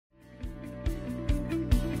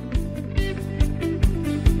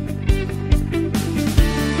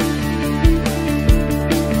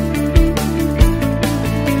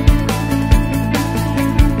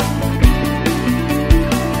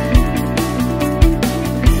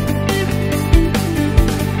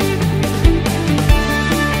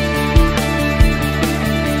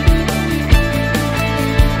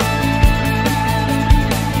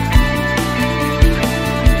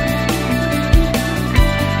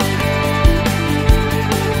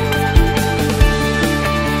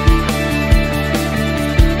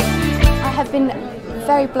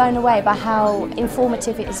very blown away by how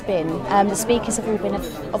informative it has been. The speakers have all been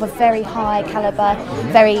of a very high calibre,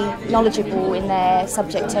 very knowledgeable in their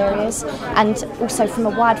subject areas, and also from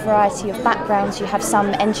a wide variety of backgrounds. You have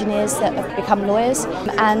some engineers that have become lawyers,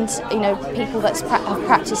 and people that have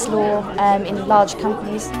practiced law in large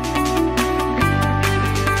companies.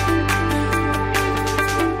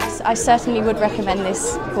 I certainly would recommend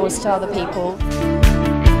this course to other people.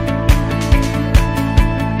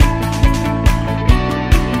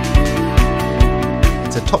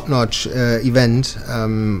 It's a top-notch event,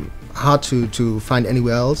 hard to find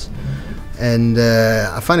anywhere else, and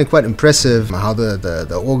I find it quite impressive how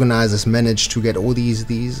the organizers managed to get all these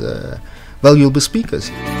valuable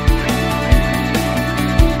speakers.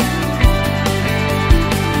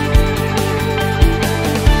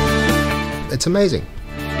 It's amazing.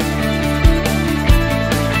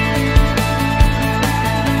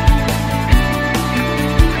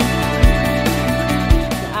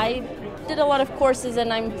 I did a lot of courses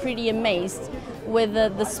and I'm pretty amazed with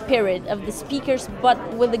the spirit of the speakers, but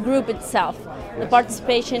with the group itself. The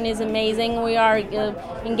participation is amazing. We are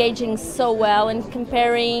engaging so well and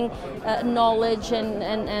comparing knowledge, and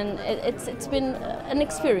it's been an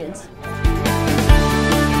experience.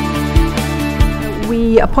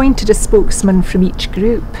 We appointed a spokesman from each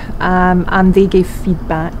group and they gave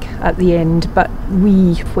feedback at the end, but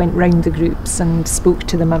we went round the groups and spoke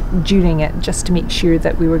to them during it just to make sure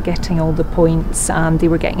that we were getting all the points and they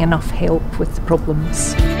were getting enough help with the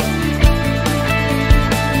problems.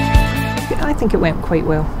 I think it went quite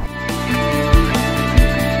well.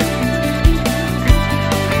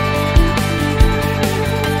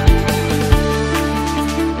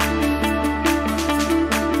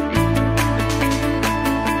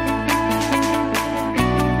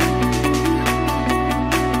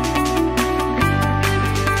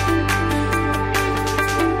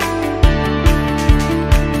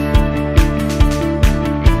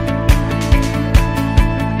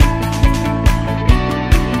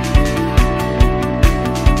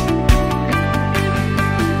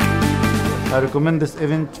 I recommend this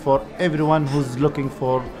event for everyone who's looking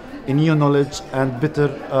for a new knowledge and better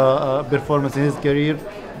performance in his career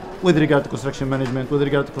with regard to construction management, with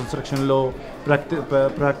regard to construction law,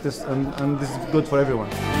 practice, and this is good for everyone.